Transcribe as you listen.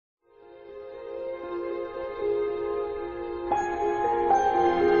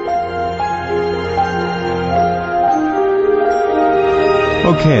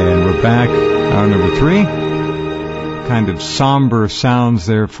Okay, and we're back on number 3. Kind of somber sounds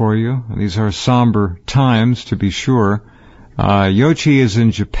there for you. These are somber times, to be sure. Yoshi is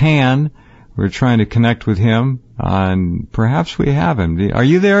in Japan. We're trying to connect with him, and perhaps we have him. Are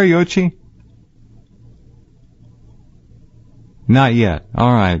you there, Yoshi? Not yet.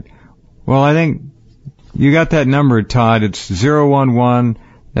 All right. Well, I think you got that number, Todd. It's 011,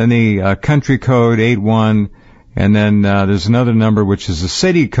 then the country code 81, and then there's another number which is the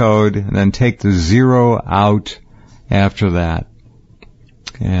city code, and then take the 0 out after that.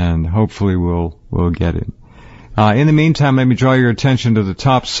 And hopefully we'll get it. In the meantime, let me draw your attention to the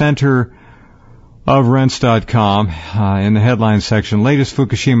top center of RENSE.com in the headline section. Latest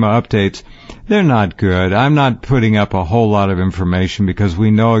Fukushima updates. They're not good. I'm not putting up a whole lot of information because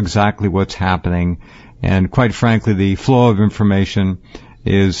we know exactly what's happening. And quite frankly, the flow of information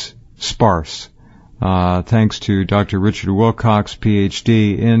is sparse. Thanks to Dr. Richard Wilcox,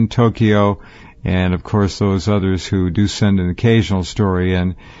 PhD, in Tokyo, and of course those others who do send an occasional story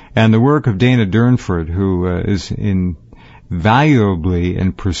in, and the work of Dana Durnford, who is invaluably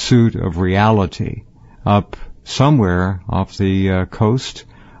in pursuit of reality up somewhere off the coast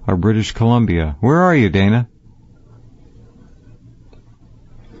of British Columbia. Where are you, Dana?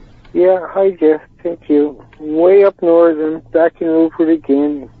 Yeah, hi Jeff, thank you. Way up northern, back in Rupert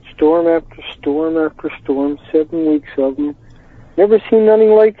again, storm after storm after storm, 7 weeks of them. Never seen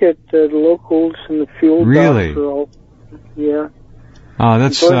nothing like it. The locals and the fuel really? docks are all, yeah. Oh,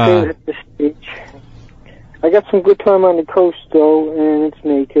 that's at the stage. I got some good time on the coast though, and it's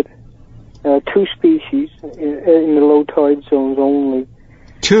naked. 2 species in the low tide zones only.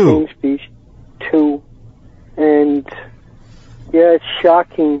 2? Same species. 2. And yeah, it's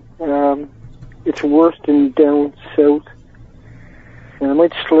shocking. It's worse than down south. And I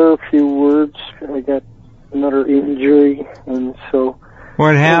might slur a few words. I got another injury, and so...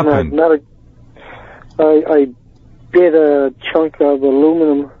 What happened? I bit a chunk of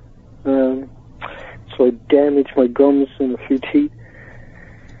aluminum, so I damaged my gums and a few teeth.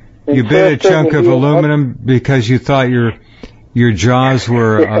 And you bit a chunk of aluminum because you thought your jaws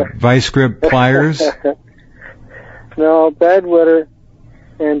were vice grip pliers? No, bad weather,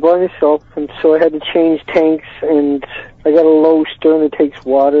 and by myself, and so I had to change tanks, and I got a low stern that takes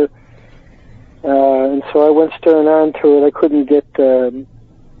water, and so I went stern onto it. I couldn't get the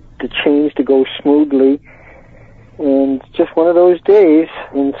change to go smoothly, and it's just one of those days,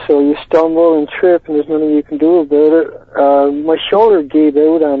 and so you stumble and trip, and there's nothing you can do about it. My shoulder gave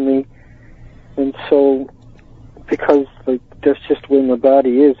out on me, and so, because like that's just the way my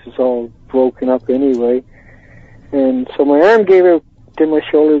body is, it's all broken up anyway. And so my arm gave out, then my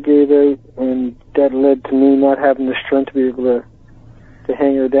shoulder gave out, and that led to me not having the strength to be able to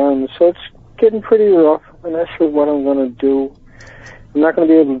hang her down. So it's getting pretty rough, and that's what I'm going to do. I'm not going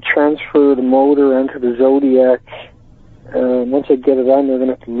to be able to transfer the motor onto the Zodiac. Once I get it on, they're going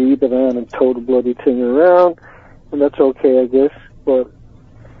to have to leave it on and tow the bloody thing around, and that's okay, I guess, but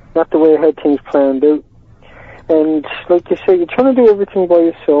not the way I had things planned out. And like you say, you're trying to do everything by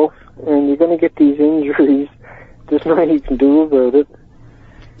yourself, and you're going to get these injuries. There's nothing you can do about it.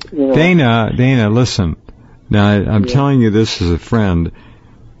 You know. Dana, listen. Now, I'm telling you this as a friend.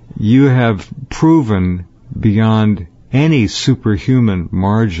 You have proven beyond any superhuman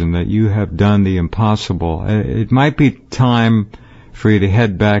margin that you have done the impossible. It might be time for you to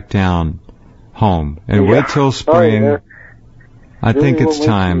head back down home and wait till spring. Oh, yeah. I think it's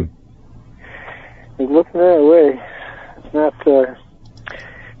time. It's looking that way. It's not...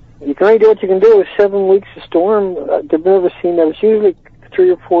 You can only do what you can do with 7 weeks of storm. They've never seen that. It's usually 3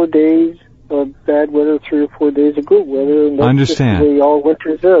 or 4 days of bad weather, 3 or 4 days of good weather. And that's understand. Just the way all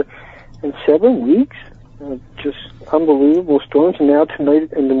winters are. In 7 weeks, just unbelievable storms. And now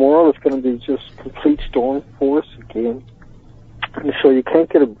tonight and tomorrow it's going to be just complete storm force again. And so you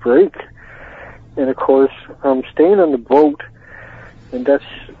can't get a break. And of course, I'm staying on the boat, and that's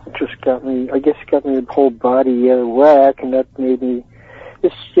just got me, I guess, got me the whole body out of whack, and that made me...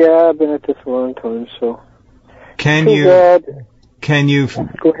 I've been at this a long time, so. Go ahead.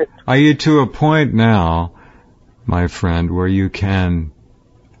 Are you to a point now, my friend, where you can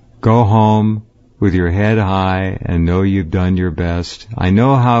go home with your head high and know you've done your best? I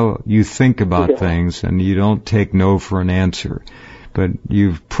know how you think about things, and you don't take no for an answer, but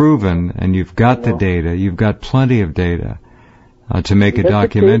you've proven, and you've got the data, you've got plenty of data, to make a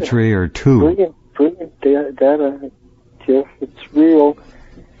documentary or 2. Brilliant data, Jeff. It's real.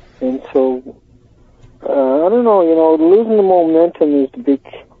 And so, I don't know, losing the momentum is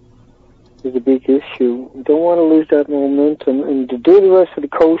the big issue. You don't want to lose that momentum. And to do the rest of the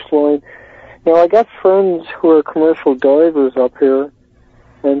coastline, I got friends who are commercial divers up here,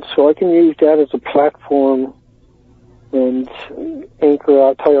 And so I can use that as a platform and anchor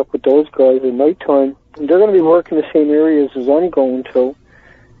out, tie up with those guys at nighttime. And they're going to be working the same areas as I'm going to.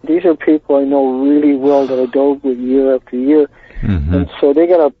 These are people I know really well that I dove with year after year. Mm-hmm. And so they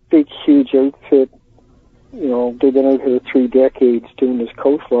got a big, huge outfit. You know, they've been out here 3 decades doing this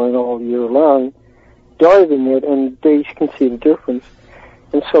coastline all year long, diving it, and they can see the difference.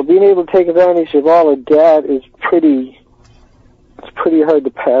 And so being able to take advantage of all of that is pretty hard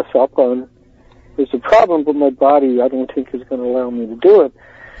to pass up on. There's a problem with my body I don't think is going to allow me to do it.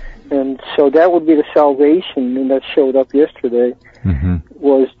 And so that would be the salvation, and that showed up yesterday,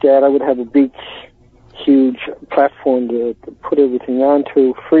 was that I would have a big, huge platform to put everything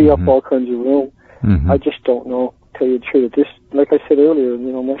onto, free up all kinds of room. I just don't know, to tell you the truth. This, like I said earlier,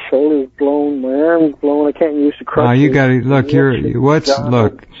 you know, my shoulder's blown, my arm's blown, I can't use the crutches. You got to, look,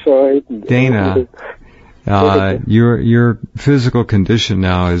 Dana, your physical condition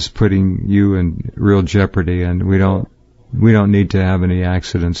now is putting you in real jeopardy, and we don't need to have any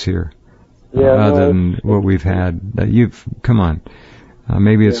accidents here, other than what we've had. Come on,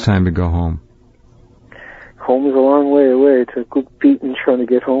 maybe it's time to go home. Home is a long way away. It's a good beating trying to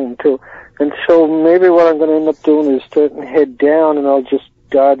get home too. And so maybe what I'm going to end up doing is start and head down, and I'll just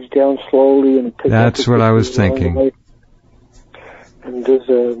dodge down slowly and pick That's what I was thinking. And there's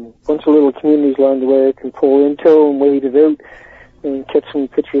a bunch of little communities along the way I can pull into and wait it out and catch some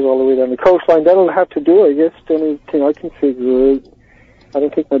pictures all the way down the coastline. That'll have to do, I guess. The only thing I can figure out. I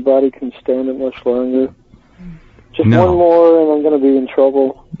don't think my body can stand it much longer. Just one more, and I'm going to be in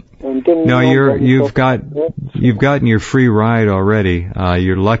trouble. And you've gotten your free ride already.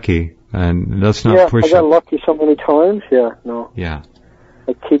 You're lucky, and let's not push it. I got lucky so many times. I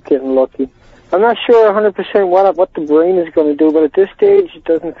keep getting lucky. I'm not sure 100% what the brain is going to do, but at this stage, it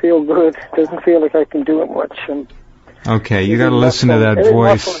doesn't feel good. It doesn't feel like I can do it much. Okay, you got to listen to that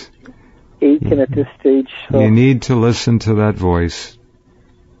voice. Aching at this stage. So. You need to listen to that voice.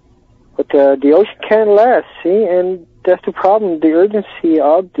 But the ocean can't last, see, and that's the problem. The urgency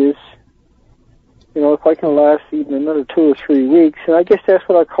of this, you know, if I can last even another 2 or 3 weeks, and I guess that's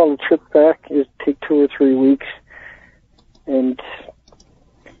what I call a trip back, is take 2 or 3 weeks and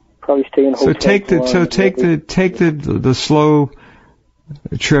probably stay in hotel. Take the slow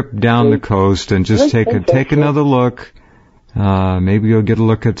trip down the coast and just take another look. Maybe you'll get a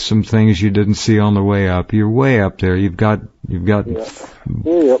look at some things you didn't see on the way up. You're way up there. You've gotten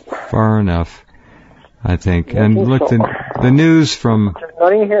far enough, I think. And look, the news from... There's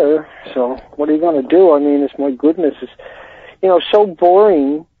nothing here, so what are you going to do? I mean, it's, my goodness, it's, you know, so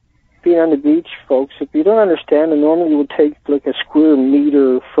boring being on the beach, folks. If you don't understand, and normally you would take like a square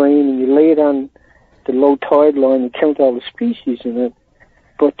meter frame and you lay it on the low tide line and count all the species in it.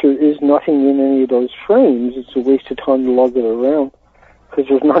 But there is nothing in any of those frames. It's a waste of time to lug it around because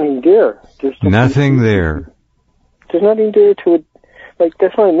there's nothing there. There's nothing there. There's nothing there to it. Like,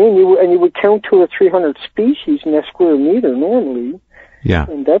 that's what I mean. You would count 200 or 300 species in that square meter normally. Yeah.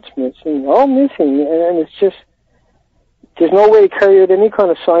 And that's missing. All missing. And it's just, there's no way to carry out any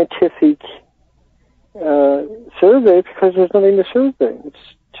kind of scientific survey because there's nothing to survey.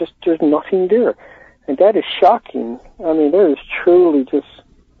 It's just, there's nothing there. And that is shocking. I mean, that is truly just,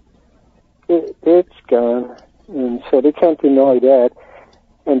 it's gone. And so they can't deny that.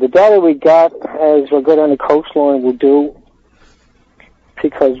 And the data we got as we go down the coastline will do,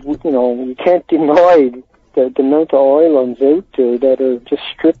 because, you know, you can't deny the amount of islands out there that are just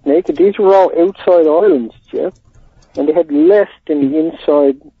stripped naked. These were all outside islands, Jeff. And they had less than the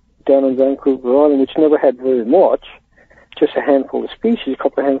inside down on Vancouver Island, which never had very much. Just a handful of species, a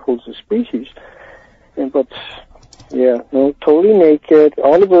couple of handfuls of species. But, yeah, no, totally naked.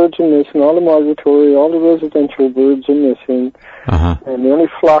 All the birds are missing, all the migratory, all the residential birds are missing. And the only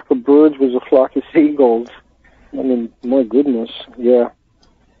flock of birds was a flock of seagulls. I mean, my goodness, yeah.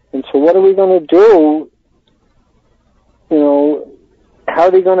 And so what are we going to do? You know, how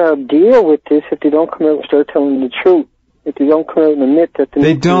are they going to deal with this if they don't come out and start telling the truth? If they don't come out and admit that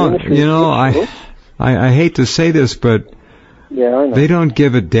they don't, you know, I hate to say this, but yeah, I know. They don't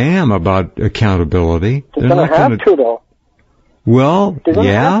give a damn about accountability. They're going to have to, though. Well, they're going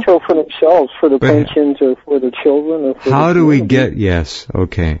to have to for themselves, for their pensions, or for their children. Or for how do we get? Yes,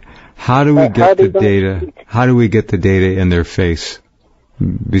 okay. How do we get the data? How do we get the data in their face,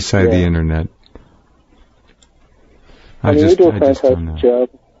 beside the internet? I mean, you do a fantastic job.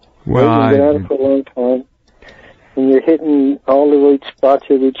 Well, you've been at it for a long time, and you're hitting all the right spots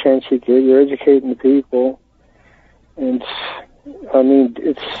every chance you get. You're educating the people. And, I mean,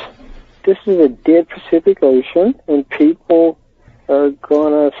 this is a dead Pacific Ocean, and people are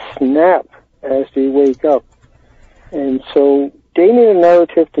going to snap as they wake up. And so they need a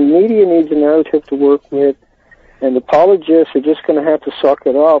narrative, the media needs a narrative to work with, and apologists are just going to have to suck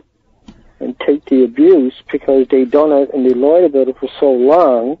it up and take the abuse because they done it and they lied about it for so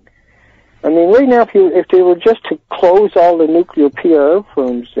long. I mean, right now, if they were just to close all the nuclear PR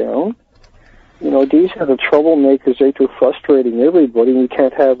firms down, you know, these are the troublemakers right they're frustrating everybody. We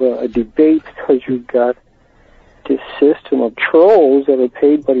can't have a debate because you've got this system of trolls that are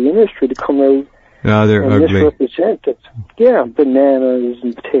paid by the industry to come out they're and ugly. misrepresent it. Yeah, bananas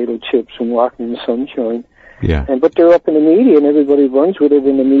and potato chips and walking in the sunshine. Yeah. But they're up in the media, and everybody runs with it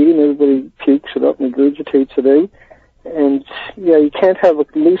in the media, and everybody pukes it up and regurgitates it out. And, yeah, you can't have a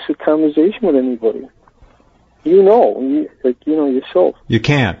lucid conversation with anybody. You know yourself. You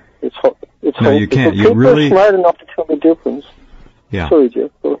can't. It's No, you can't. You people really are smart enough to tell the difference. Yeah. Sorry,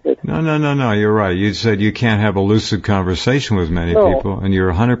 Jeff. Go ahead. No, you're right. You said you can't have a lucid conversation with many people, and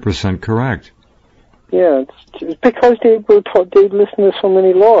you're 100% correct. Yeah, it's because they were taught they listen to so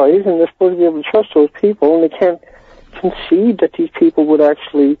many lies, and they're supposed to be able to trust those people, and they can't concede that these people would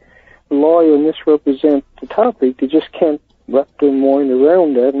actually lie or misrepresent the topic. They just can't wrap their mind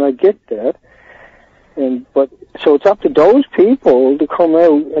around that, and I get that. So it's up to those people to come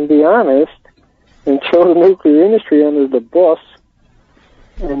out and be honest and throw the nuclear industry under the bus,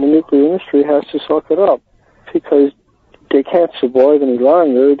 and the nuclear industry has to suck it up because they can't survive any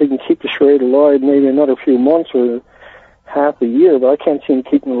longer. They can keep the charade alive maybe another few months or half a year, but I can't see them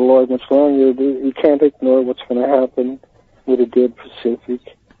keeping it alive much longer. You can't ignore what's going to happen with a dead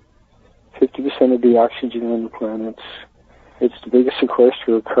Pacific. 50% of the oxygen on the planet. It's the biggest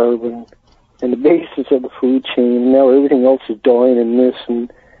sequester of carbon and the basis of the food chain. Now everything else is dying in this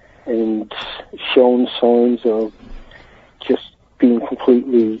and showing signs of just being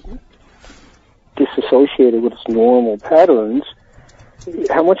completely disassociated with its normal patterns.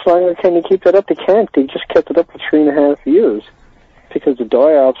 How much longer can they keep that up? They can't. They just kept it up for 3.5 years because the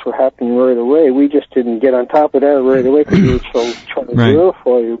die-offs were happening right away. We just didn't get on top of that right away because we were so trying to verify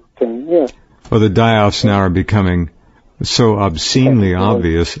it. And, yeah. Well, the die-offs now are becoming so obscenely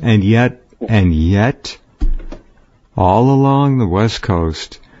obvious, and yet, all along the West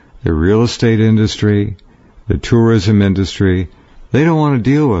Coast, the real estate industry, the tourism industry, they don't want to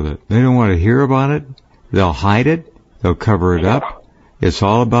deal with it. They don't want to hear about it. They'll hide it. They'll cover it up. It's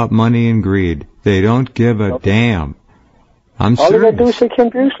all about money and greed. They don't give a damn. I'm serious. All they got to do is say Ken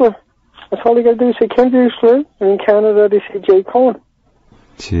Buechler. That's all they got to do is say Ken Buechler. And in Canada, they say Jay Cohen.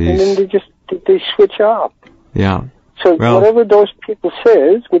 Jeez. And then they switch off. Yeah. So whatever those people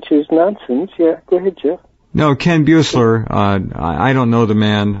says, which is nonsense, yeah, go ahead, Jeff. No, Ken Buechler, I don't know the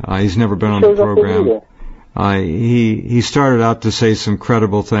man. He's never been on the program. He started out to say some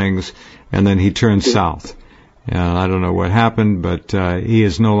credible things, and then he turned south. I don't know what happened, but he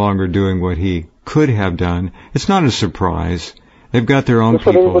is no longer doing what he could have done. It's not a surprise. They've got their own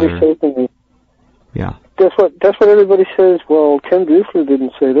people there. Says to me. Yeah. That's what everybody says. Well, Ken Buechler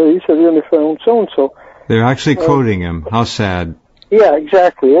didn't say that. He said he only found so-and-so. They're actually quoting him. How sad. Yeah,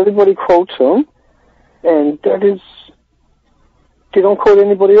 exactly. Everybody quotes him, and that is... They don't quote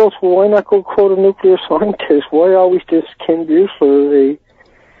anybody else. Well, why not go quote a nuclear scientist? Why always this Ken Buechler,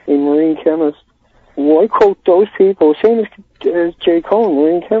 a marine chemist? Why quote those people? Same as Jay Cohen,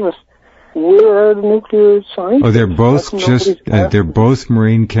 marine chemist. Where are the nuclear scientists? Oh, they're both they're both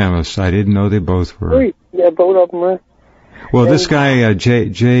marine chemists. I didn't know they both were. Right. Yeah, both of them are. Well, this guy,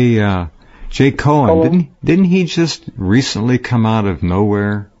 Jay Cohen, didn't he just recently come out of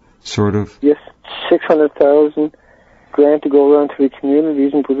nowhere, sort of? Yes, 600,000 grant to go around to the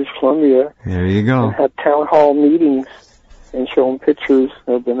communities in British Columbia. There you go. And have town hall meetings and show them pictures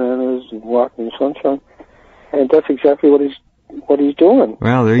of bananas and walking in the sunshine. And that's exactly what he's doing.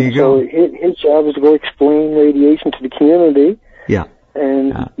 Well, there you go. So his job is to go explain radiation to the community. Yeah.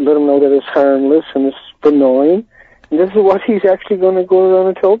 And let them know that it's harmless and it's benign. And this is what he's actually going to go around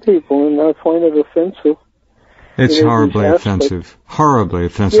and tell people, and I find it offensive. It's horribly offensive. Horribly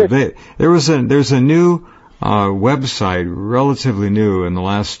offensive. Yes. There's a new website, relatively new in the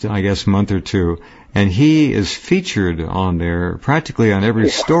last, I guess, month or two, and he is featured on there practically on every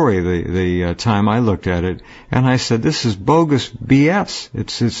story the time I looked at it, and I said, this is bogus BS.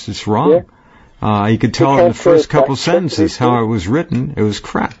 It's wrong. Yeah. You could tell in the first couple sentences how it was written. It was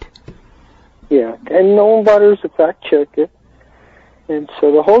crap. Yeah, and no one bothers to fact check it. And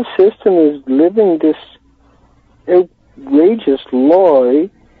so the whole system is living this outrageous lie,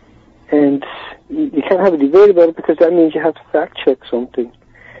 and you can't have a debate about it because that means you have to fact check something.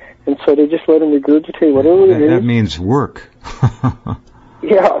 And so they just let them regurgitate whatever it is. That means work.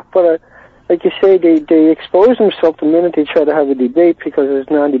 Yeah, but like you say, they expose themselves the minute they try to have a debate because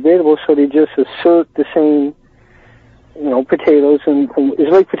it's non-debatable, so they just assert the same potatoes, and it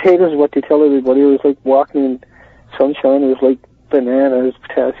was like potatoes is what they tell everybody. It was like walking in sunshine. It was like bananas,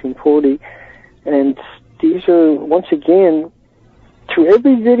 potassium 40. And these are, once again, through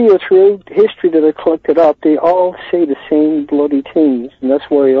every video throughout history that I collected up, they all say the same bloody things, and that's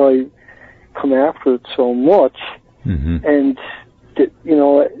why I come after it so much. Mm-hmm. And,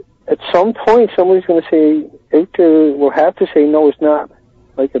 at some point, somebody's going to say, out there, will have to say, no, it's not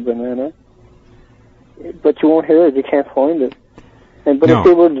like a banana. But you won't hear it. You can't find it. But No. if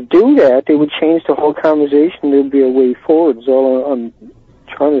they were to do that, they would change the whole conversation. There'd be a way forward. Is all I'm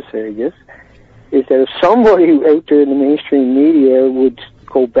trying to say, I guess, is that if somebody out there in the mainstream media would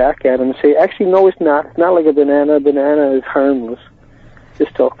go back at him and say, actually, no, it's not. It's not like a banana. A banana is harmless. This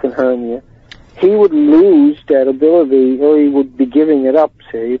stuff can harm you. He would lose that ability, or he would be giving it up,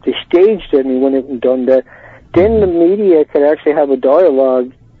 say. If they staged it and he went out and done that, then the media could actually have a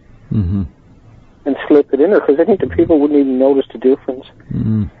dialogue Mm-hmm. and slip it in there, because I think the people wouldn't even notice the difference.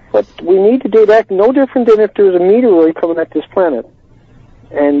 Mm-hmm. But we need to do that no different than if there was a meteoroid coming at this planet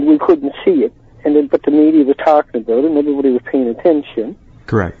and we couldn't see it, but the media was talking about it and everybody was paying attention.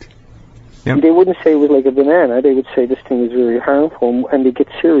 Correct. Yep. They wouldn't say it was like a banana. They would say this thing is very harmful, and they get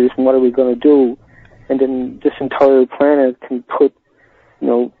serious, and what are we going to do? And then this entire planet can put,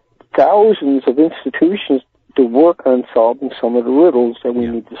 thousands of institutions to work on solving some of the riddles that we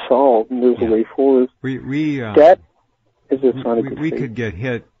need to solve, and there's a way forward. That is a sonic we could get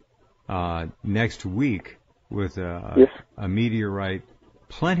hit next week with a meteorite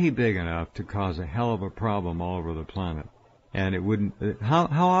plenty big enough to cause a hell of a problem all over the planet. And it wouldn't. How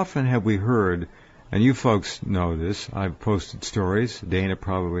often have we heard? And you folks know this. I've posted stories. Dana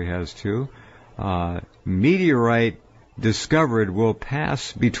probably has too. Meteorite discovered will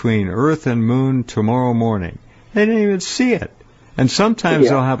pass between Earth and Moon tomorrow morning. They didn't even see it. And sometimes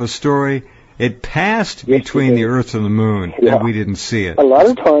they'll have a story. It passed between the Earth and the Moon, and we didn't see it. A lot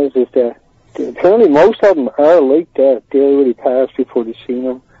of times it's that. Apparently, most of them are like that. They already passed before they see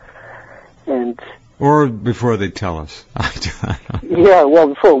them, or before they tell us. Yeah,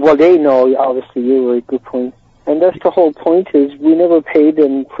 well, they know. Obviously, you're right. Good point. And that's the whole point. Is we never paid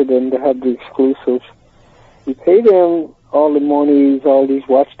them for them to have the exclusives. We paid them all the monies, all these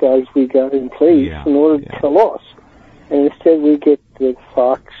watchdogs we got in place in order to tell us, and instead we get the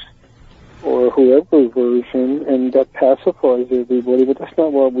Fox or whoever version, and that pacifies everybody. But that's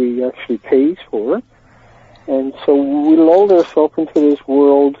not what we actually pays for. And so we lulled ourselves into this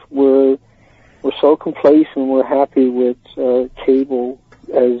world where we're so complacent, we're happy with cable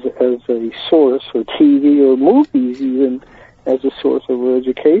as a source, or TV or movies even as a source of our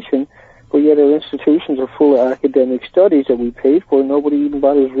education, but yet our institutions are full of academic studies that we paid for, and nobody even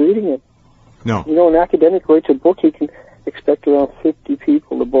bothers reading it. No. An academic writes a book, he can expect around 50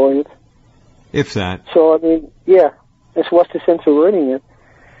 people to buy it. If that. So, that's what's the sense of writing it.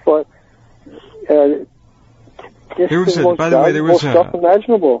 But this is the most valuable stuff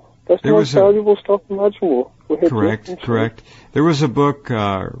imaginable. That's the most valuable stuff imaginable. Correct. There was a book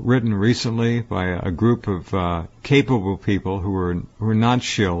written recently by a group of capable people who were not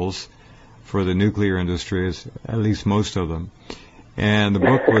shills for the nuclear industry, at least most of them. And the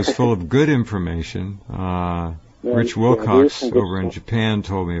book was full of good information. Rich Wilcox over in Japan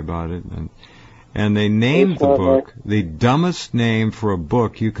told me about it. And they named the book the dumbest name for a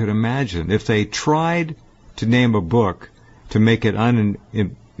book you could imagine. If they tried to name a book to make it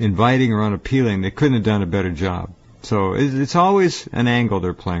inviting or unappealing, they couldn't have done a better job. So it's always an angle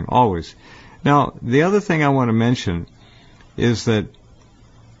they're playing, always. Now, the other thing I want to mention is that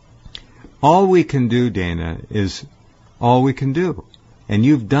all we can do, Dana, is all we can do. And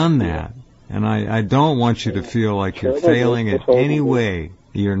you've done that. And I don't want you to feel like you're failing in any way.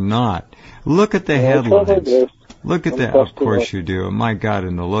 You're not. Look at the headlines. Look at that. Of course you do. My God,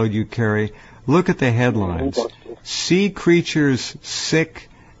 and the load you carry. Look at the headlines. Sea creatures sick,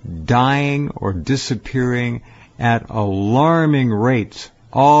 dying, or disappearing at alarming rates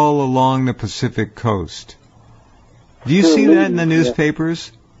all along the Pacific coast. Do you see that in the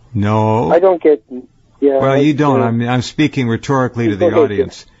newspapers? No. I don't get. Yeah. Well, you don't. I'm speaking rhetorically to the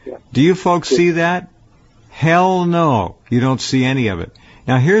audience. Do you folks see that? Hell no. You don't see any of it.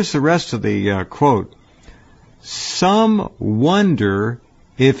 Now, here's the rest of the quote. Some wonder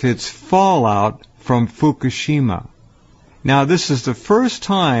if it's fallout from Fukushima. Now, this is the first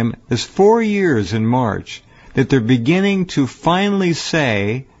time, it's 4 years in March, that they're beginning to finally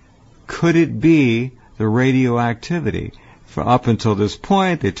say, could it be the radioactivity? For up until this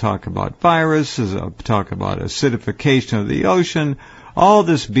point, they talk about viruses, talk about acidification of the ocean, all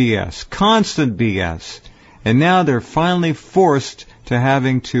this BS, constant BS. And now they're finally forced to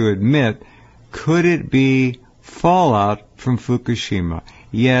having to admit, could it be fallout from Fukushima.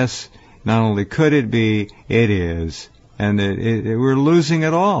 Yes, not only could it be, it is. And we're losing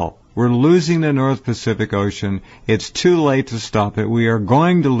it all. We're losing the North Pacific Ocean. It's too late to stop it. We are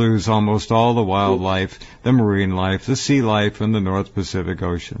going to lose almost all the wildlife, the marine life, the sea life in the North Pacific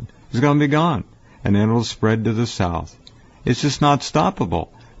Ocean. It's going to be gone. And then it'll spread to the south. It's just not stoppable.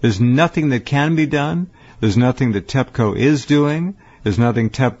 There's nothing that can be done. There's nothing that TEPCO is doing. There's nothing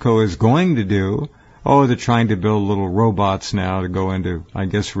TEPCO is going to do. Oh, they're trying to build little robots now to go into, I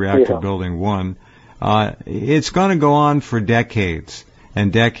guess, reactor building 1. It's going to go on for decades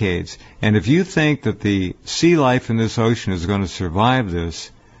and decades. And if you think that the sea life in this ocean is going to survive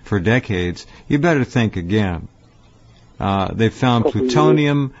this for decades, you better think again. They found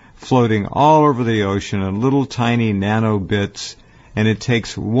plutonium floating all over the ocean in little tiny nano bits, and it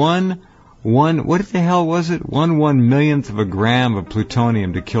takes what the hell was it? 1/1,000,000th of a gram of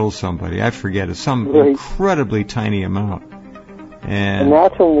plutonium to kill somebody. I forget. It's some incredibly tiny amount. And an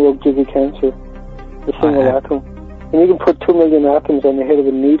atom will give you cancer. A single atom. And you can put 2 million atoms on the head of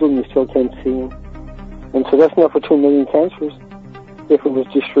a needle and you still can't see them. And so that's enough for 2 million cancers. If it was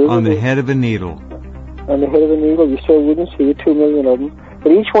distributed. On the head of a needle. On the head of a needle, you still wouldn't see it, 2 million of them.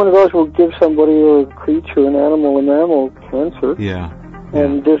 But each one of those will give somebody or a creature, an animal, a mammal, cancer. Yeah.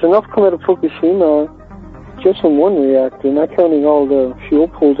 And there's enough come out of Fukushima just in one reactor, not counting all the fuel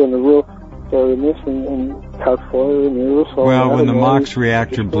pools on the roof that are missing and caught fire and aerosol. Well, when the MOX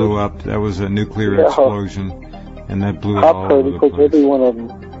reactor blew up, that was a nuclear explosion, and that blew hot all over the particles, place. every one of them.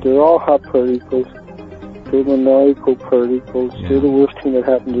 They're all hot particles. They're maniacal particles. Yeah. They're the worst thing that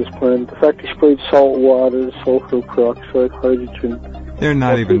happened to this planet. The fact they sprayed salt water, sulfur peroxide, hydrogen. They're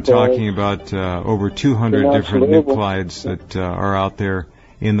not even talking about over 200 different nuclides that are out there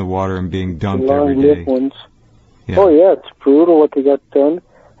in the water and being dumped every day. Ones. Yeah. Oh yeah, it's brutal what they got done.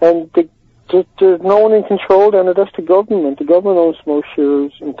 And there's no one in control down there. That's the government. The government owns most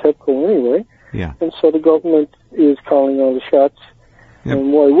shares in TEPCO anyway. Yeah. And so the government is calling all the shots. Yep.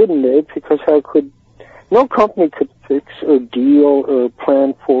 And why wouldn't they? Because no company could fix or deal or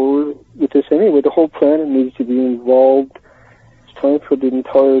plan forward with this anyway. The whole planet needs to be involved. It's time for the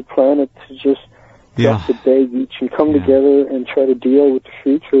entire planet to just drop the bag each and come together and try to deal with the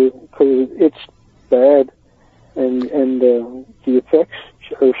future, because it's bad, and the effects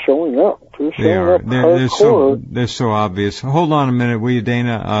are showing up. They're so obvious. Hold on a minute, will you,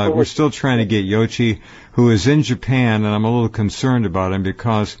 Dana? We're still trying to get Yoichi, who is in Japan, and I'm a little concerned about him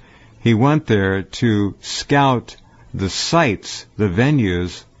because he went there to scout the sites, the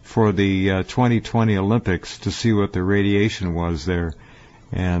venues for the 2020 Olympics to see what the radiation was there.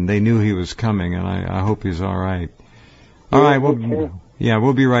 And they knew he was coming, and I hope he's all right. All right,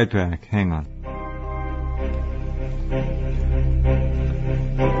 we'll be right back. Hang on.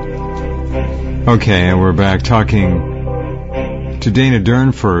 Okay, and we're back talking to Dana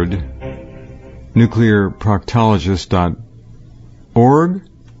Durnford, nuclearproctologist.org.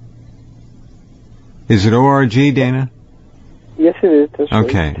 Is it ORG, Dana? Yes, it is. That's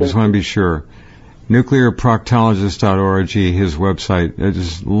okay, right. Just want to be sure. Nuclearproctologist.org, his website,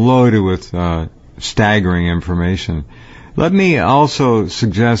 is loaded with staggering information. Let me also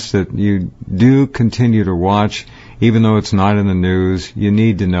suggest that you do continue to watch, even though it's not in the news. You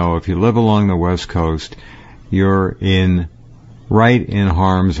need to know, if you live along the West Coast, you're right in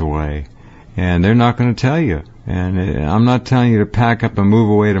harm's way. And they're not going to tell you. And I'm not telling you to pack up and move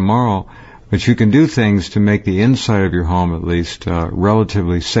away tomorrow, but you can do things to make the inside of your home at least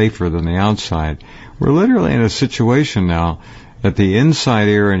relatively safer than the outside. We're literally in a situation now that the inside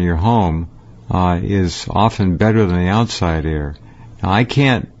air in your home is often better than the outside air. Now, I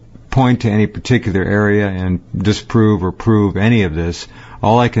can't point to any particular area and disprove or prove any of this.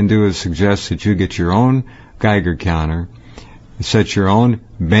 All I can do is suggest that you get your own Geiger counter, set your own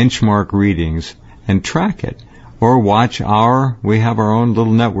benchmark readings, and track it. Or watch we have our own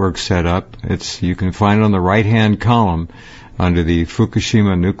little network set up. You can find it on the right-hand column under the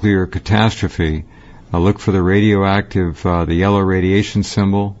Fukushima nuclear catastrophe. Look for the radioactive, the yellow radiation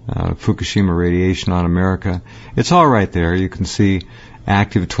symbol, Fukushima radiation on America. It's all right there. You can see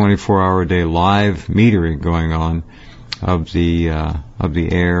active 24-hour-a-day live metering going on of the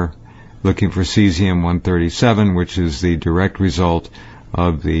air, looking for cesium-137, which is the direct result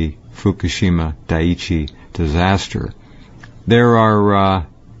of the Fukushima Daiichi disaster. There are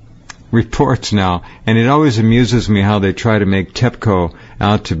reports now, and it always amuses me how they try to make TEPCO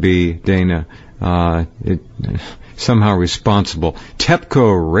out to be, Dana, somehow responsible.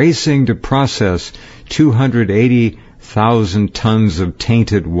 TEPCO racing to process 280 280,000 tons of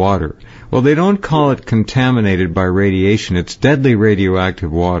tainted water. Well, they don't call it contaminated by radiation. It's deadly radioactive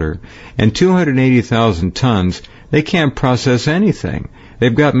water. And 280,000 tons, they can't process anything.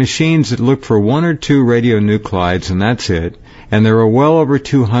 They've got machines that look for 1 or 2 radionuclides, and that's it. And there are well over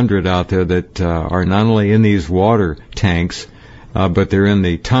 200 out there that are not only in these water tanks, but they're in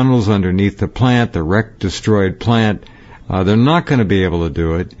the tunnels underneath the plant, the wrecked, destroyed plant. They're not going to be able to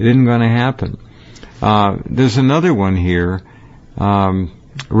do it. It isn't going to happen. There's another one here.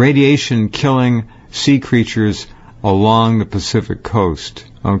 Radiation killing sea creatures along the Pacific coast.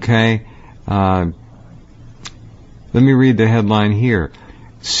 Okay? Let me read the headline here.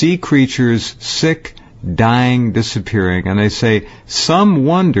 Sea creatures sick, dying, disappearing. And they say, some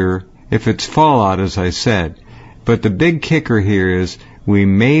wonder if it's fallout, as I said. But the big kicker here is we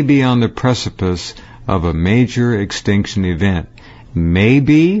may be on the precipice of a major extinction event.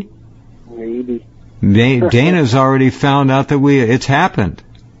 Maybe. Dana's already found out that it's happened.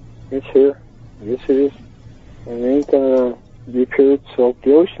 It's here. Yes, it is. And it ain't going to repair itself.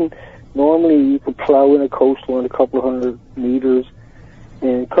 The ocean, normally you could plow in a coastline a couple of 100 meters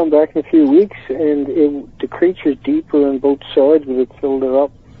and come back in a few weeks, and the creature's deeper on both sides, but it filled it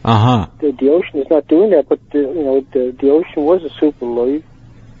up. The ocean is not doing that, but the ocean was a super life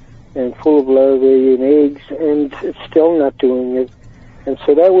and full of larvae and eggs, and it's still not doing it. And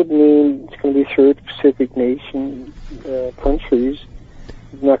so that would mean it's going to be through the Pacific nation countries.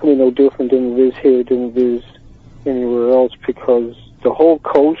 It's not going to be no different than it is here, than it is anywhere else, because the whole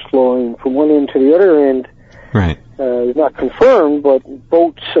coastline from one end to the other end is not confirmed, but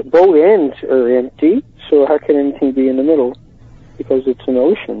both ends are empty, so how can anything be in the middle? Because it's an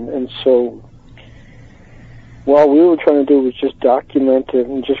ocean. And so what we were trying to do was just document it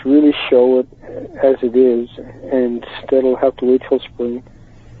and just really show it as it is, and that'll have to wait till spring.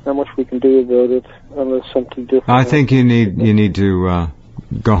 Not much we can do about it unless something different. I think you need to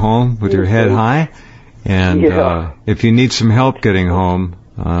go home with your head high, and if you need some help getting home,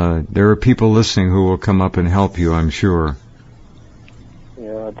 there are people listening who will come up and help you, I'm sure.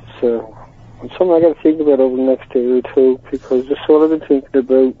 Yeah, it's something I got to think about over the next day or two, because that's what I've been thinking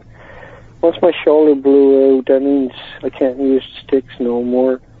about. Once my shoulder blew out, that means I can't use sticks no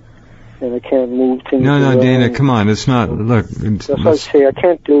more, and I can't move things around. Dana, come on, it's not, look. That's what I say, I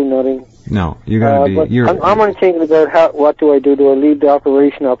can't do nothing. No, you gotta be, I'm only thinking about what do I do? Do I leave the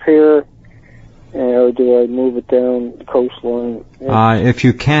operation up here, or do I move it down the coastline? If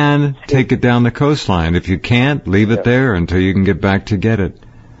you can, take it down the coastline. If you can't, leave it there until you can get back to get it.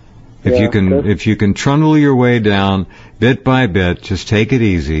 If you can trundle your way down bit by bit, just take it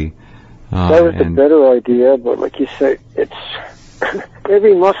easy. That was the better idea, but like you say, it's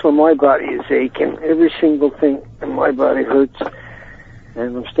every muscle in my body is aching. Every single thing in my body hurts,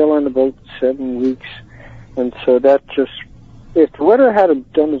 and I'm still on about 7 weeks. And so that just, if the weather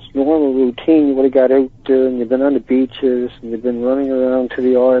had done its normal routine, you would have got out there and you've been on the beaches and you've been running around to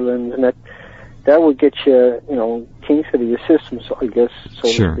the islands, and that would get you, kinks out of your system, so I guess,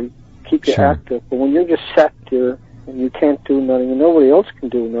 so to speak, keep you active. But when you're just sat there and you can't do nothing, and nobody else can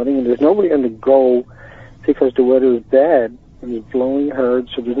do nothing, and there's nobody on the go because the weather is bad and it's blowing hard,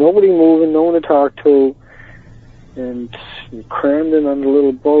 so there's nobody moving, no one to talk to, and you're crammed in on the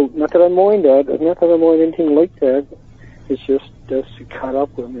little boat. Not that I mind that, not that I mind anything like that. It's just that's caught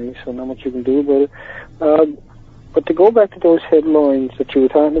up with me, so not much you can do about it. But to go back to those headlines that you were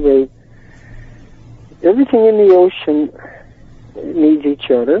talking about, everything in the ocean needs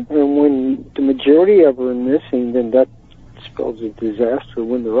each other, and when the majority of them are missing, then that spells a disaster.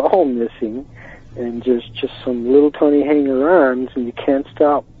 When they're all missing, and just some little tiny hanger-ons, and you can't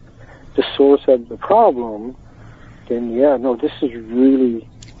stop the source of the problem, then this is really...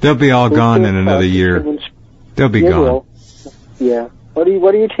 They'll be all gone in another year. They'll be gone. Well, yeah. What do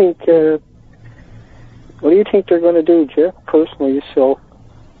you think? What do you think they're going to do, Jeff? Personally, yourself?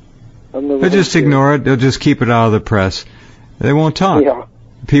 They'll just ignore it. They'll just keep it out of the press. They won't talk. Yeah.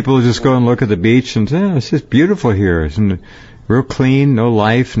 People will just go and look at the beach and say, it's just beautiful here. It's real clean, no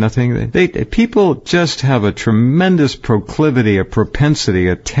life, nothing. People just have a tremendous proclivity, a propensity,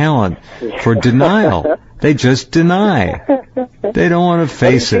 a talent for denial. They just deny. They don't want to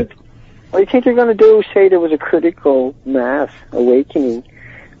face it. What do you think they're going to do? Say there was a critical mass awakening.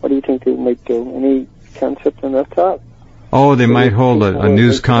 What do you think they might do? Any concept on that thought? Oh, they might hold a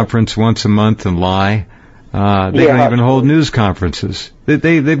news conference once a month and lie. They don't even hold news conferences.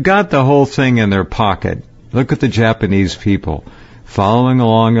 They've got the whole thing in their pocket. Look at the Japanese people following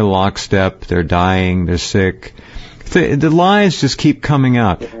along in lockstep. They're dying. They're sick. The lies just keep coming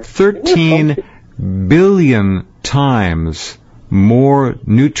out. 13 billion times more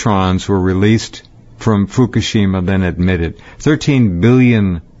neutrons were released from Fukushima than admitted. 13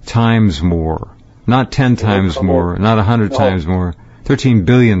 billion times more. Not 10 times more, not 100 times more. 13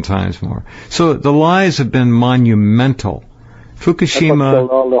 billion times more. So the lies have been monumental. Fukushima,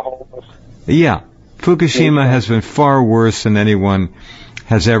 all the homeless. yeah, Fukushima has been far worse than anyone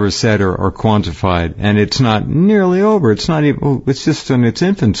has ever said or quantified, and it's not nearly over. It's not even, it's just in its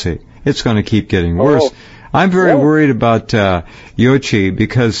infancy. It's going to keep getting worse. I'm very worried about Yoichi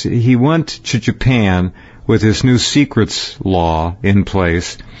because he went to Japan with his new secrets law in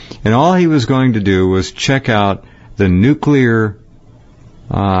place, and all he was going to do was check out the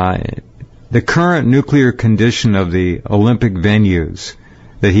the current nuclear condition of the Olympic venues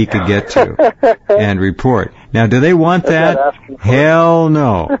that he could get to and report. Now, do they want that? Hell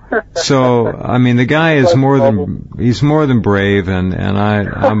no. So, I mean, the guy is he's more than brave, and I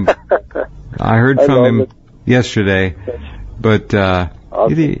heard from him yesterday, but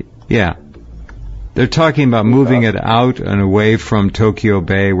yeah. They're talking about moving it out and away from Tokyo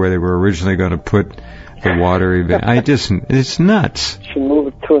Bay where they were originally going to put the water event. It's nuts. Should move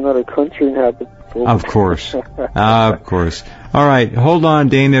it to another country and have it. Of course. Of course. All right. Hold on,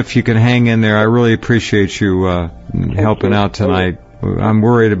 Dana, if you can hang in there. I really appreciate you helping out tonight. I'm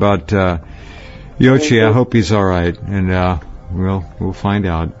worried about Yoichi. I hope he's all right, and we'll find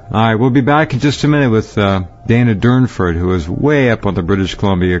out. All right. We'll be back in just a minute with Dana Durnford, who is way up on the British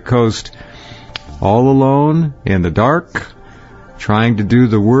Columbia coast, all alone in the dark, trying to do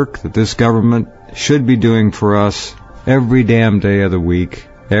the work that this government should be doing for us every damn day of the week,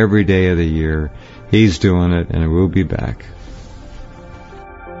 every day of the year. He's doing it, and we'll be back.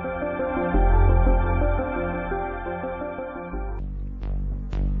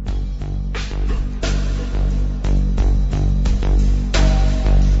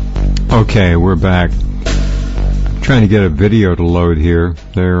 Okay, we're back. I'm trying to get a video to load here.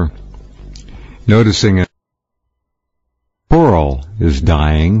 They're noticing a coral is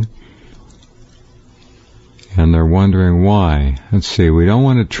dying, and they're wondering why. Let's see, we don't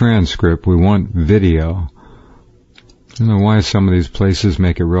want a transcript, we want video. I don't know why some of these places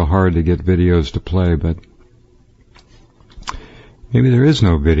make it real hard to get videos to play, but maybe there is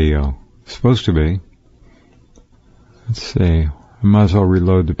no video. It's supposed to be. Let's see, I might as well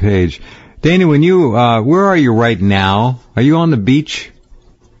reload the page. Dana, when you, where are you right now? Are you on the beach?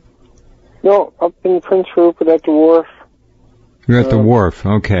 No, up in Prince Rupert at the wharf. You're at the wharf,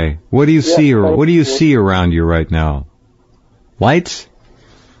 okay. What do you see, or what do you see around you right now? Lights?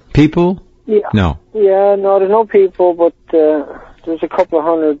 People? Yeah. No. Yeah, no, there's no people, but there's a couple of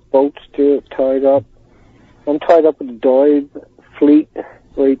hundred boats still tied up. I'm tied up with the dive fleet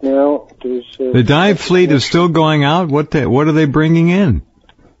right now. The dive fleet is still going out? What are they bringing in?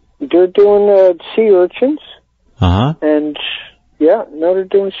 They're doing sea urchins. Uh-huh. And, yeah, now they're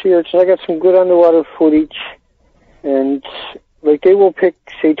doing sea urchins. I got some good underwater footage, and like they will pick,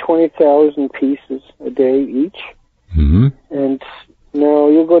 say, 20,000 pieces a day each. Mm-hmm. And now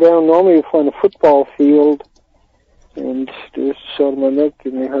you'll go down, normally you'll find a football field, and there's sort of my milk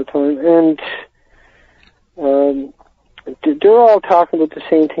giving me a hard time, and they're all talking about the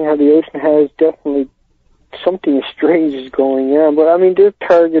same thing, how the ocean has definitely something strange is going on, but I mean, they're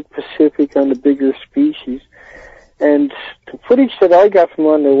target Pacific on the bigger species, and the footage that I got from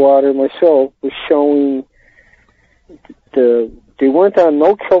underwater myself was showing they weren't on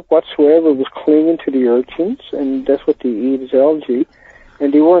no kelp whatsoever. It was clinging to the urchins, and that's what they eat is algae,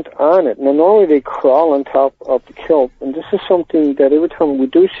 and they weren't on it. Now, normally they crawl on top of the kelp, and this is something that every time we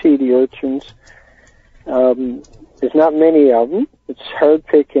do see the urchins, there's not many of them. It's hard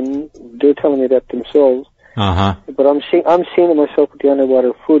picking. They're telling me that themselves. Uh-huh. But I'm seeing it myself with the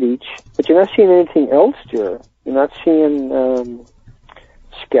underwater footage. But you're not seeing anything else there. You're not seeing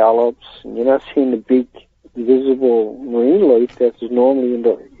scallops, and you're not seeing the big visible marine life that's normally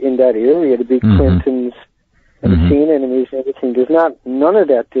in that area, the big Clintons and the sea anemones and everything. There's none of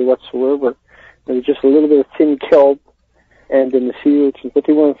that there whatsoever. There's just a little bit of thin kelp and then the sea urchins, but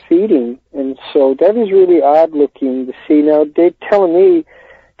they weren't feeding. And so that is really odd looking to see. Now, they're telling me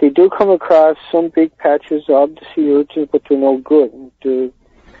they do come across some big patches of the sea urchins, but they're no good.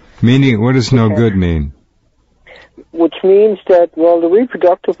 Meaning, what does no good mean? Which means that, well, the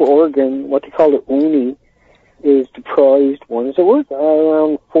reproductive organ, what they call the uni, is the prized one. It's worth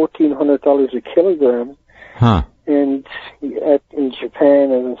around $1,400 a kilogram. Huh. And in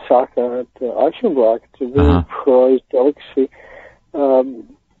Japan and in Osaka at the auction block, it's a very prized delicacy.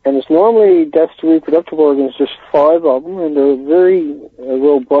 And it's normally, that's the reproductive organs, there's 5 of them, and they're very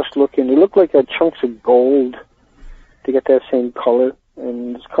robust looking. They look like chunks of gold. They get that same color,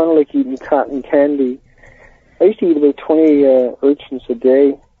 and it's kind of like eating cotton candy. I used to eat about 20 urchins a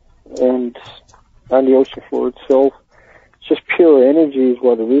day, and on the ocean floor itself. It's just pure energy is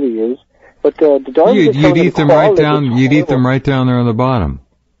what it really is. But the divers you'd eat them right down. You'd eat them right down there on the bottom.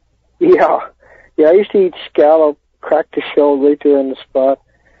 Yeah. I used to eat scallop, crack the shell right there on the spot,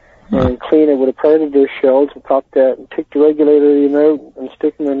 and clean it with a part of their shells and pop that and take the regulator in there and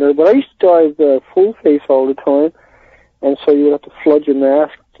stick them in there. But I used to dive full face all the time, and so you would have to flood your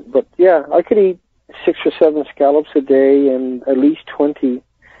mask. But yeah, I could eat 6 or 7 scallops a day and at least 20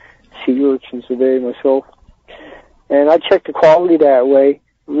 sea urchins a day myself. And I check the quality that way,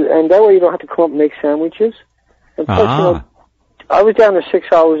 and that way you don't have to come up and make sandwiches. And plus, I was down to 6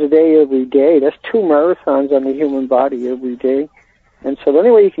 hours a day every day. That's 2 marathons on the human body every day. And so the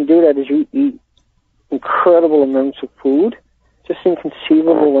only way you can do that is you eat incredible amounts of food, just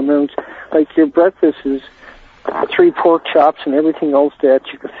inconceivable amounts. Like your breakfast is 3 pork chops and everything else that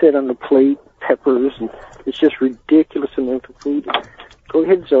you can fit on the plate, peppers, and it's just ridiculous amount of food. Go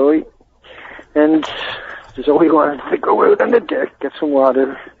ahead, Zoe. And Zoe wanted to go out on the deck, get some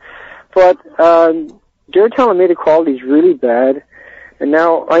water. But they're telling me the quality is really bad. And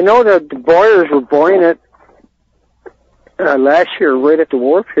now I know that the buyers were buying it last year right at the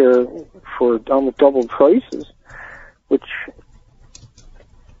wharf here for almost double prices, which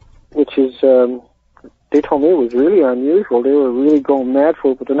is they told me it was really unusual. They were really going mad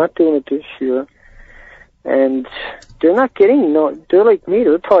for it, but they're not doing it this year. And they're not getting they're like me,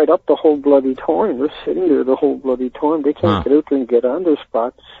 they're tied up the whole bloody time. They're sitting there the whole bloody time. They can't get out there and get on their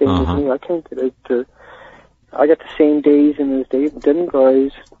spots. Same as me, I can't get out there. I got the same days in as they didn't,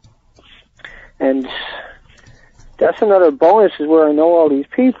 guys. And that's another bonus is where I know all these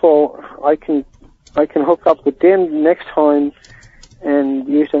people. I can hook up with them next time and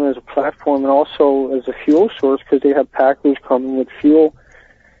use them as a platform and also as a fuel source because they have packers coming with fuel.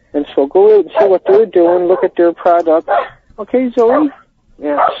 And so go out and see what they're doing, look at their product. Okay, Zoe?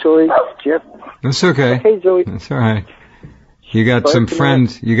 Yeah, sorry, Jeff. That's okay. Okay, Zoe. That's all right. You got some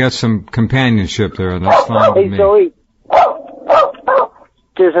friends, you got some companionship there, and that's fine with me. Hey, Zoe,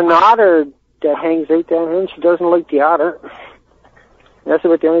 there's an otter that hangs right down here, and she doesn't like the otter. That's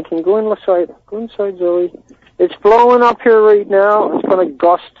about the only thing. Go inside. Go inside, Zoe. It's blowing up here right now. It's going to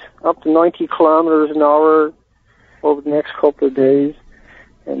gust up to 90 kilometers an hour over the next couple of days.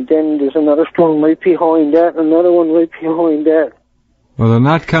 And then there's another storm right behind that, another one right behind that. Well, they're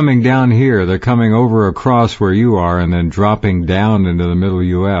not coming down here. They're coming over across where you are and then dropping down into the middle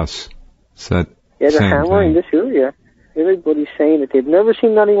U.S. It's that they're hammering this area. Everybody's saying that they've never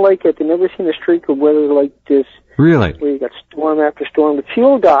seen nothing like it. They've never seen a streak of weather like this. Really? Where you got storm after storm. The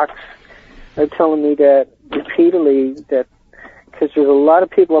fuel docks are telling me that repeatedly that because there's a lot of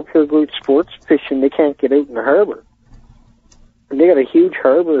people up here who go sports fishing, they can't get out in the harbor. And they got a huge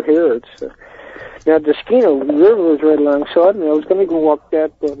harbor here. It's now the Skino River was right alongside me. I was going to go up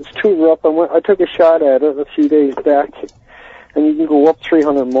that, but it's too rough. I took a shot at it a few days back, and you can go up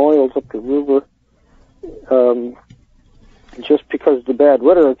 300 miles up the river. Just because of the bad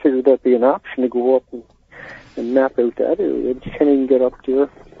weather, I figured that'd be an option to go up and map out that area. But you can't even get up there.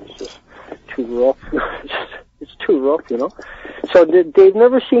 It's just too rough. It's too rough, you know. So they've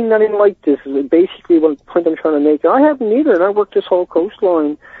never seen nothing like this. Basically, what point I'm trying to make. I haven't either, and I worked this whole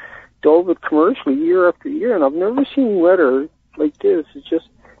coastline, dove it commercially year after year, and I've never seen weather like this.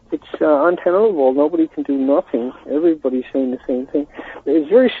 It's untenable. Nobody can do nothing. Everybody's saying the same thing. It's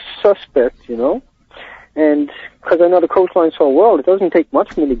very suspect, you know. And because I know the coastline so well, it doesn't take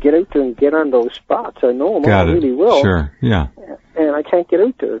much for me to get out there and get on those spots. I know them all really well. Sure, yeah. And I can't get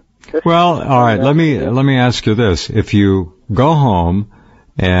out there. Well, all right. Let me ask you this: if you go home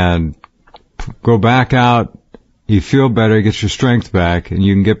and go back out, you feel better, get your strength back, and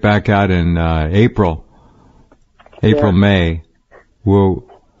you can get back out in April, May. Will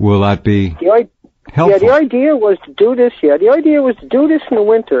that be helpful? Yeah, the idea was to do this. Yeah, the idea was to do this in the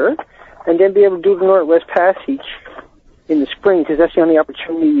winter, and then be able to do the Northwest Passage in the spring, because that's the only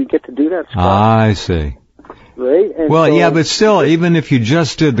opportunity you get to do that spot. I see. Right? And well, yeah, but still, even if you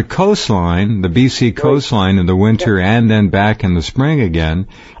just did the coastline, the BC coastline in the winter and then back in the spring again,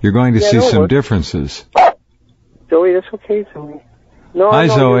 you're going to see some differences. Zoe, that's okay, Zoe. Hi,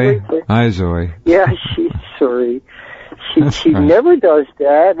 Zoe. Hi, Zoe. Yeah, she's sorry. She never does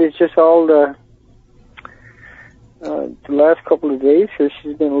that. It's just all the last couple of days here,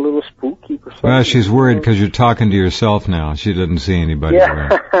 she's been a little spooky for something. Well, she's worried because you're talking to yourself now. She doesn't see anybody.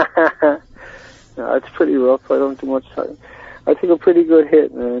 Yeah. No, it's pretty rough. I don't do much time. I took a pretty good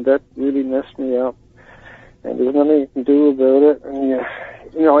hit, man. That really messed me up. And there's nothing you can do about it. And,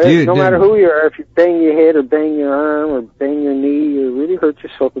 no matter who you are, if you bang your head or bang your arm or bang your knee, you really hurt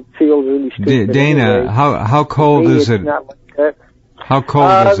yourself. It feels really stupid. Dana, anyway. how cold is it? Not like that. How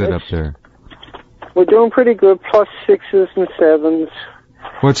cold is it up there? We're doing pretty good, plus 6s and 7s.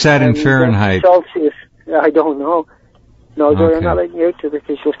 What's that in Fahrenheit? Celsius. I don't know. No, sorry, I'm not letting you out to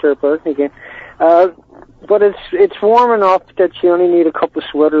because you'll start barking again. But it's warm enough that you only need a couple of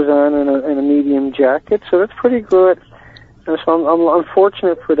sweaters on and a medium jacket, so that's pretty good. And so I'm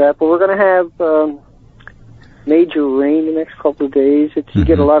fortunate for that. But we're going to have major rain the next couple of days. You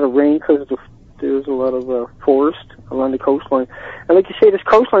get a lot of rain because there's a lot of forest along the coastline. And like you say, this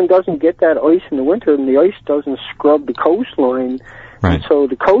coastline doesn't get that ice in the winter, and the ice doesn't scrub the coastline. Right. And so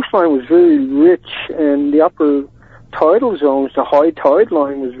the coastline was very rich, and the upper tidal zones, the high tide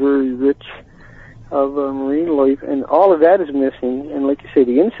line, was very rich of marine life, and all of that is missing. And like you say,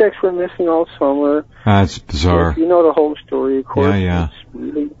 the insects were missing all summer. That's bizarre. You know the whole story, of course. Yeah.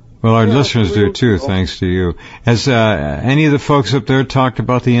 Really, well, our listeners do too, thanks to you. Has any of the folks up there talked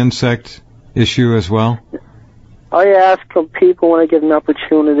about the insect issue as well? I ask people when I get an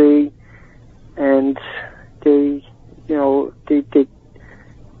opportunity, and they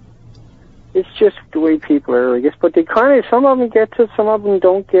it's just the way people are, I guess. But they some of them get it, some of them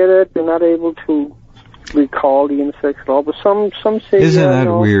don't get it. They're not able to recall the insects at all. But some say, isn't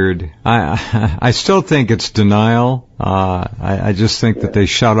that weird? I still think it's denial. I just think that they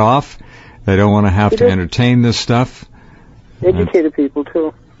shut off. They don't want to have to entertain this stuff. Educated people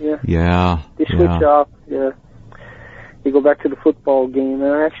too. Yeah. Yeah. They switch off. Yeah. You go back to the football game,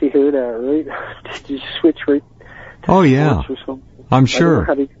 and I actually hear that, right? You switch right. Oh yeah. I'm sure. I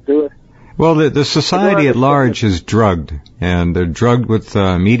don't know how they do it. Well, the society at large is drugged, and they're drugged with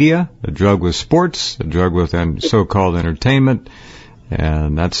media, they're drugged with sports, they're drugged with so-called entertainment,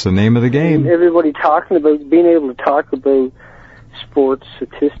 and that's the name of the game. Everybody being able to talk about sports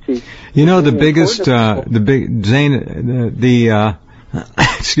statistics. You know, the biggest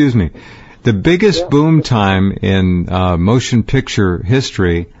boom time in motion picture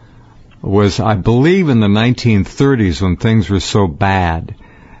history was, I believe, in the 1930s when things were so bad.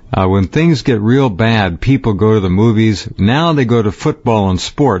 When things get real bad, people go to the movies. Now they go to football and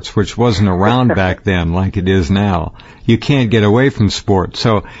sports, which wasn't around back then like it is now. You can't get away from sports.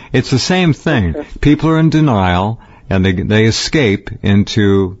 So it's the same thing. People are in denial, and they escape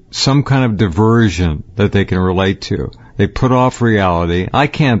into some kind of diversion that they can relate to. They put off reality. I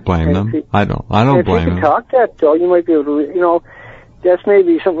can't blame them. I don't blame them. If you can talk that, though, you might be able to, that's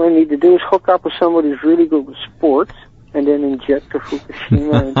maybe something I need to do, is hook up with somebody who's really good with sports, and then inject the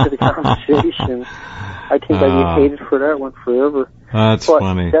Fukushima into the conversation. I think I'd be hated for that one forever. That's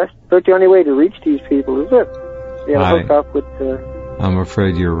funny. That's the only way to reach these people, is it? Yeah, hook up with... I'm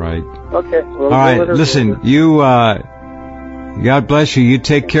afraid you're right. Okay. Well, all right, listen, you... God bless you. You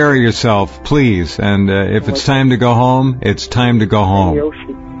take care of yourself, please. And if it's time to go home, it's time to go home. Yeah.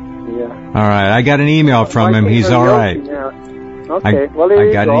 All right. I got an email from him. He's all right. Okay.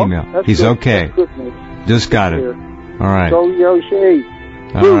 I got an email. That's He's good. okay. That's good, mate. Just got it. All right. Go Yoshi.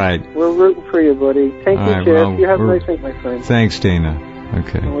 All right. We're rooting for you, buddy. Thank you, Jeff. Well, you have a nice night, my friend. Thanks, Dana.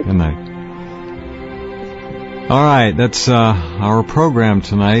 Okay. Good night. All right. That's our program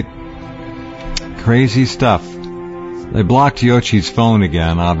tonight. Crazy stuff. They blocked Yochi's phone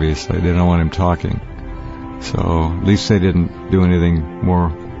again, obviously. They don't want him talking. So at least they didn't do anything more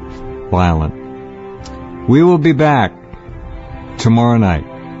violent. We will be back tomorrow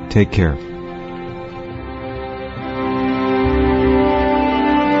night. Take care.